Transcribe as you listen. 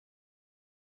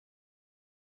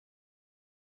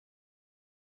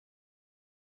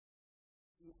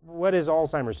what is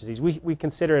Alzheimer's disease? We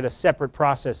consider it a separate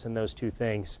process in those two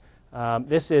things.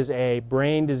 This is a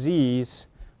brain disease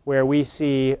where we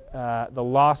see the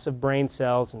loss of brain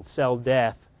cells and cell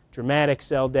death, dramatic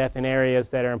cell death in areas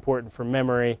that are important for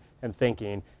memory and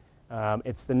thinking.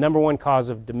 It's the #1 cause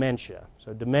of dementia.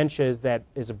 So dementia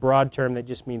is a broad term that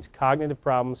just means cognitive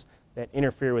problems that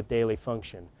interfere with daily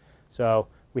function. So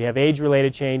we have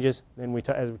age-related changes, then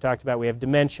as we talked about, we have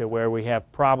dementia, where we have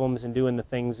problems in doing the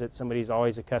things that somebody's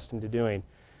always accustomed to doing.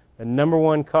 The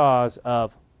 #1 cause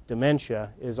of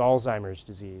dementia is Alzheimer's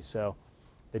disease. So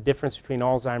the difference between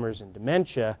Alzheimer's and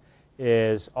dementia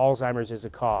is Alzheimer's is a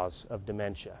cause of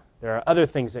dementia. There are other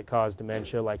things that cause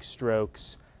dementia, like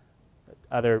strokes,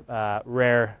 other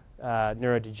rare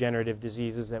neurodegenerative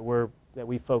diseases that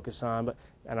we focus on,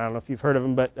 and I don't know if you've heard of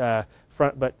them, but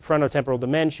frontotemporal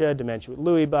dementia, dementia with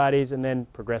Lewy bodies, and then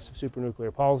progressive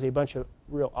supranuclear palsy, a bunch of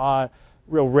real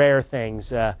rare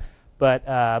things. And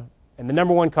the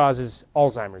 #1 cause is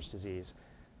Alzheimer's disease.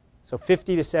 So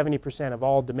 50 to 70% of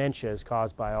all dementia is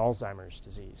caused by Alzheimer's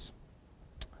disease.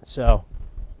 So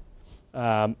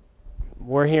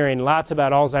we're hearing lots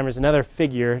about Alzheimer's. Another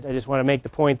figure, I just want to make the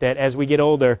point that as we get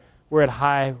older, we're at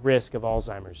high risk of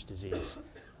Alzheimer's disease.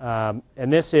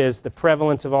 And this is the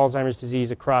prevalence of Alzheimer's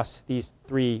disease across these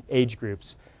 3 age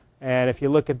groups. And if you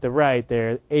look at the right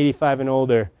there, 85 and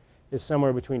older is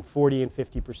somewhere between 40 and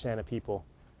 50% of people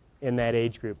in that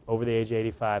age group over the age of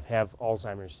 85 have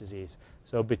Alzheimer's disease.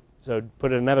 So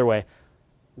put it another way,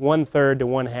 1/3 to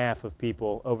 1/2 of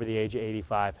people over the age of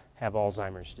 85 have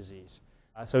Alzheimer's disease.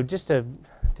 So just to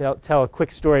tell a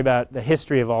quick story about the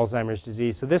history of Alzheimer's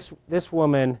disease. So this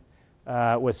woman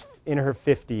was in her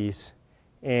 50s,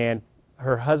 and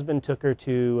her husband took her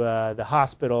to the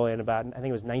hospital in about, I think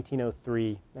it was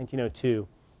 1903, 1902,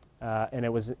 and it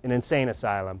was an insane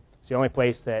asylum. It's the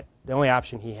only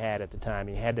option he had at the time.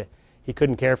 He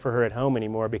couldn't care for her at home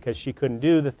anymore because she couldn't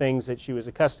do the things that she was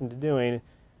accustomed to doing.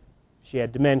 She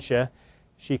had dementia.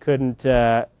 She couldn't,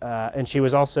 and she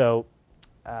was also,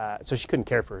 so she couldn't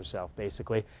care for herself,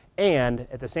 basically. And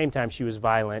at the same time, she was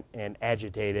violent and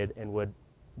agitated and would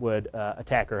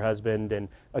attack her husband and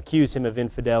accuse him of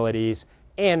infidelities.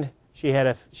 And she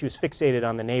was fixated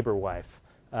on the neighbor wife,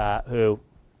 who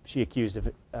she accused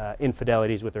of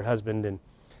infidelities with her husband. And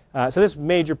so this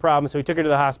major problem. So he took her to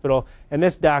the hospital, and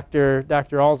this Dr.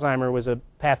 Alzheimer was a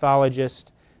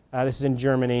pathologist. This is in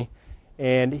Germany,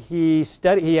 and he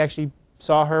actually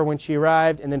saw her when she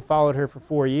arrived, and then followed her for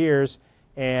 4 years,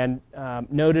 and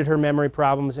noted her memory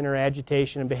problems and her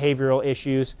agitation and behavioral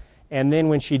issues. And then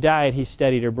when she died, he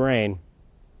studied her brain.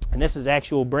 And this is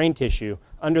actual brain tissue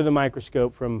under the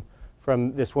microscope from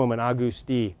this woman,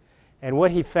 Auguste. And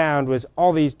what he found was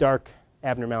all these dark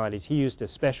abnormalities. He used a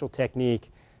special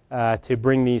technique to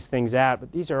bring these things out,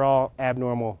 but these are all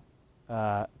abnormal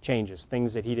changes,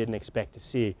 things that he didn't expect to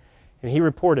see. And he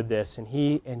reported this, and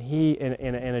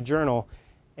in a journal,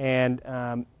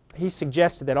 and he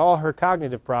suggested that all her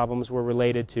cognitive problems were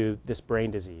related to this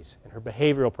brain disease, and her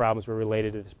behavioral problems were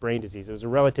related to this brain disease. It was a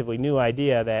relatively new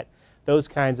idea that those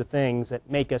kinds of things that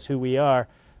make us who we are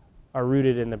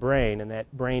rooted in the brain, and that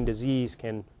brain disease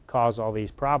can cause all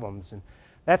these problems. And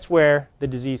that's where the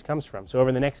disease comes from. So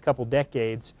over the next couple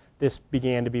decades, this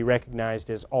began to be recognized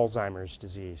as Alzheimer's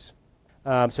disease.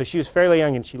 So she was fairly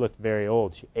young, and she looked very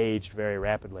old. She aged very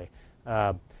rapidly.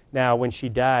 Now, when she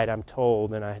died, I'm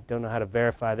told, and I don't know how to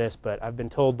verify this, but I've been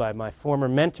told by my former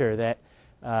mentor that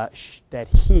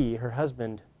her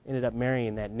husband, ended up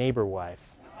marrying that neighbor wife.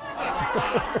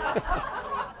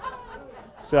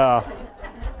 So,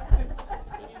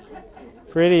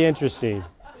 pretty interesting.